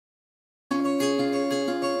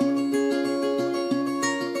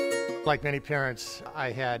like many parents,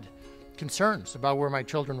 I had concerns about where my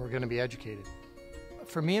children were going to be educated.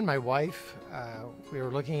 For me and my wife, we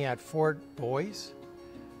were looking at 4 boys,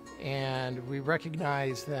 and we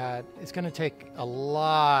recognized that it's going to take a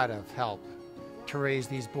lot of help to raise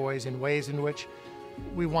these boys in ways in which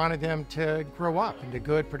we wanted them to grow up into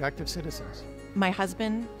good, productive citizens. My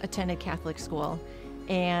husband attended Catholic school,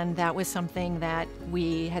 and that was something that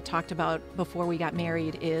we had talked about before we got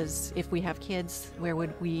married, is if we have kids, where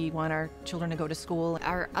would we want our children to go to school?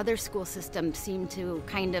 Our other school system seemed to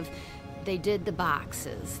they did the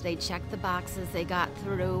boxes. They checked the boxes. They got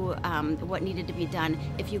through what needed to be done.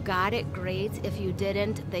 If you got it, great. If you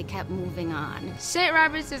didn't, they kept moving on. St.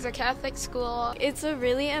 Robert's is a Catholic school. It's a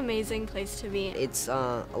really amazing place to be. It's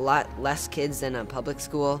a lot less kids than a public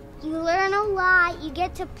school. You learn a lot. You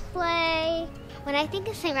get to play. When I think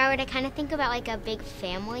of St. Robert, I kind of think about like a big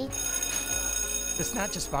family. It's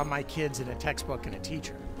not just about my kids and a textbook and a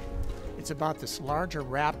teacher. It's about this larger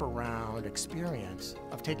wraparound experience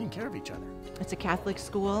of taking care of each other. It's a Catholic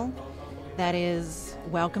school that is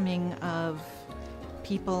welcoming of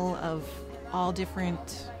people of all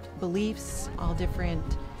different beliefs, all different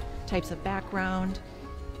types of background.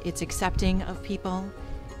 It's accepting of people,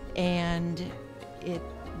 and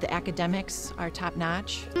the academics are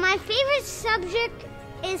top-notch. My favorite subject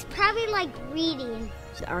is probably like reading.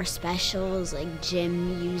 Our specials like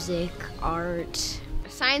gym, music, art.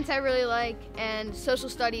 Science I really like, and social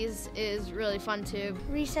studies is really fun too.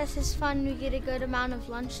 Recess is fun. We get a good amount of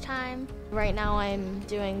lunchtime. Right now I'm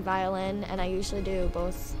doing violin, and I usually do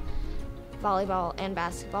both volleyball and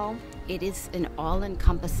basketball. It is an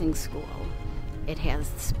all-encompassing school. It has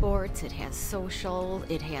sports, it has social,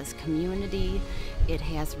 it has community, it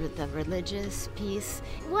has the religious piece.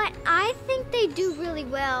 What I think they do really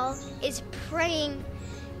well is praying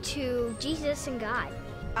to Jesus and God.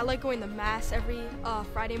 I like going to Mass every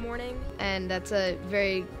Friday morning, and that's a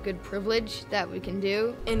very good privilege that we can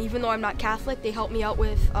do. And even though I'm not Catholic, they help me out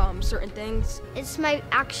with certain things. It's my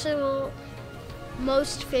actual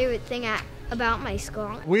most favorite thing about my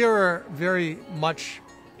school. We are very much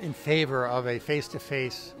in favor of a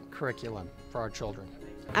face-to-face curriculum for our children.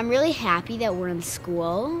 I'm really happy that we're in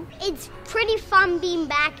school. It's pretty fun being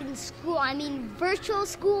back in school. I mean, virtual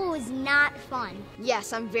school is not fun.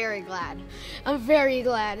 Yes, I'm very glad. I'm very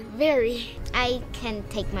glad, very. I can't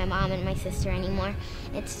take my mom and my sister anymore.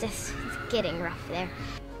 It's getting rough there.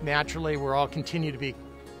 Naturally, we'll all continue to be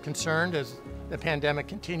concerned as the pandemic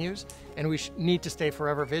continues, and we need to stay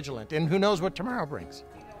forever vigilant. And who knows what tomorrow brings.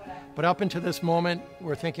 But up until this moment,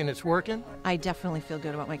 we're thinking it's working. I definitely feel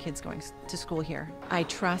good about my kids going to school here. I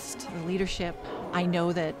trust the leadership. I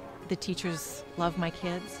know that the teachers love my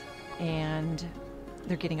kids, and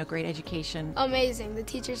they're getting a great education. Amazing. The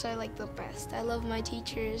teachers are like the best. I love my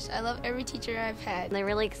teachers. I love every teacher I've had. They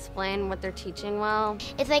really explain what they're teaching well.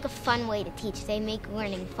 It's like a fun way to teach. They make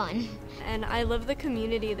learning fun. And I love the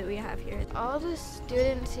community that we have here. All the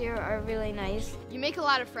students here are really nice. You make a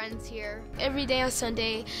lot of friends here. Every day on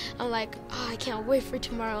Sunday, I'm like, oh, I can't wait for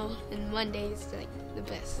tomorrow. And Monday is like the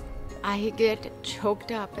best. I get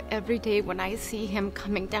choked up every day when I see him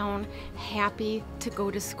coming down happy to go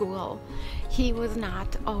to school. He was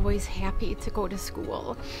not always happy to go to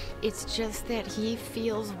school. It's just that he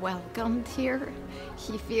feels welcomed here.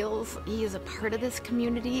 He feels he is a part of this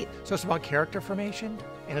community. So it's about character formation,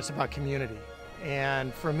 and it's about community.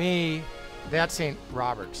 And for me, that's St.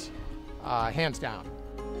 Robert's, hands down.